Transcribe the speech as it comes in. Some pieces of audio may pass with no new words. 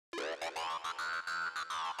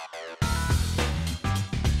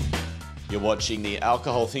You're watching the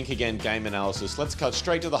Alcohol Think Again game analysis. Let's cut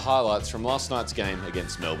straight to the highlights from last night's game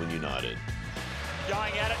against Melbourne United.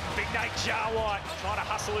 Going at it, big Nate Jarwhite trying to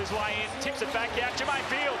hustle his way in, tips it back out, Jermaine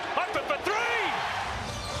Beale, open for three!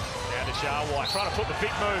 Down to Jarwhite, trying to put the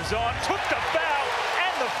big moves on, took the foul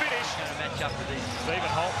and the finish. Going to match up with these.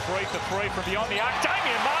 Stephen Holt, 3 for 3 from beyond the arc.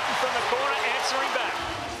 Damien Martin from the corner, answering back.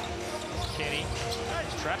 Kenny,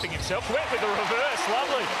 he's trapping himself, went with the reverse,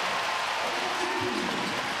 lovely.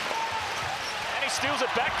 And he steals it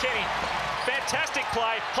back, Kenny. Fantastic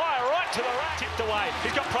play, higher right to the right, tipped away.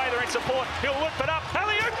 He's got Prather in support, he'll loop it up.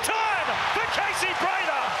 Alley-oop time for Casey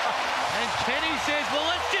Prather! And Kenny says, well,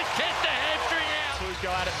 let's just test the hamstring out. Two go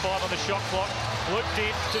out at 5 on the shot clock. Looped in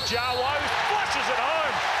to Jarwo, who flushes it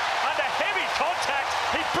home. Under heavy contact,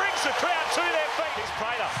 he brings the crowd to their feet. Here's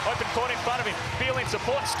Prather, open court in front of him. Beale in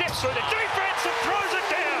support, steps through the defence and throws it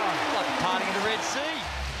down. Like parting of the Red Sea.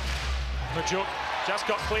 Majuk just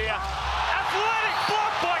got clear. Athletic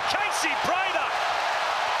block by Casey Prather.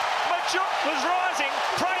 Majuk was rising,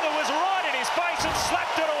 Prather was right in his face and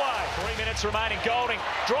slapped it away. 3 minutes remaining, Golding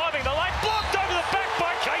driving the lane, blocked over the back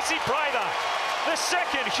by Casey Prather. The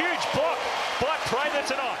second huge block by Prather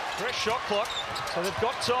tonight. Fresh shot clock, so they've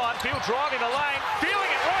got time. Beale driving the lane, feeling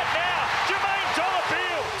it right now. Jermaine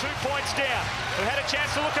Beale, 2 points down. Who had a chance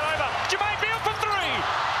to look it over. Jermaine Beale for three.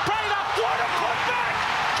 Prather, what a putback!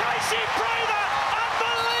 Casey Prather,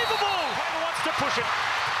 unbelievable! Prather wants to push it.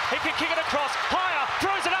 He can kick it across, higher,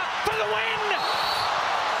 throws it up for the win!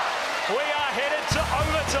 We are headed to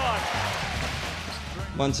overtime.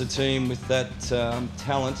 Once a team with that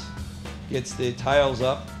talent gets their tails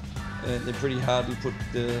up, they're pretty hard to put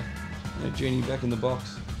the genie back in the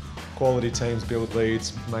box. Quality teams build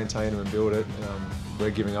leads, maintain them and build it. We're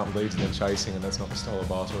giving up leads and then chasing, and that's not the style of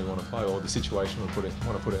basketball we want to play or the situation we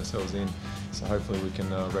want to put ourselves in. So hopefully we can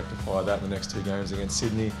rectify that in the next 2 games against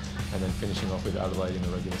Sydney and then finishing off with Adelaide in the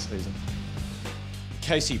regular season.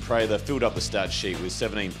 Casey Prather filled up the stat sheet with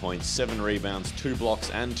 17 points, 7 rebounds, 2 blocks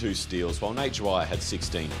and 2 steals, while Nate Jarwhite had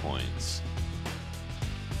 16 points.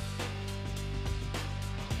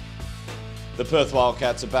 The Perth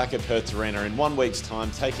Wildcats are back at Perth Arena in 1 week's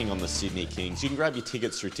time, taking on the Sydney Kings. You can grab your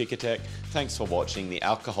tickets through Ticketek. Thanks for watching the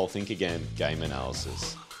Alcohol Think Again game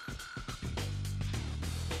analysis.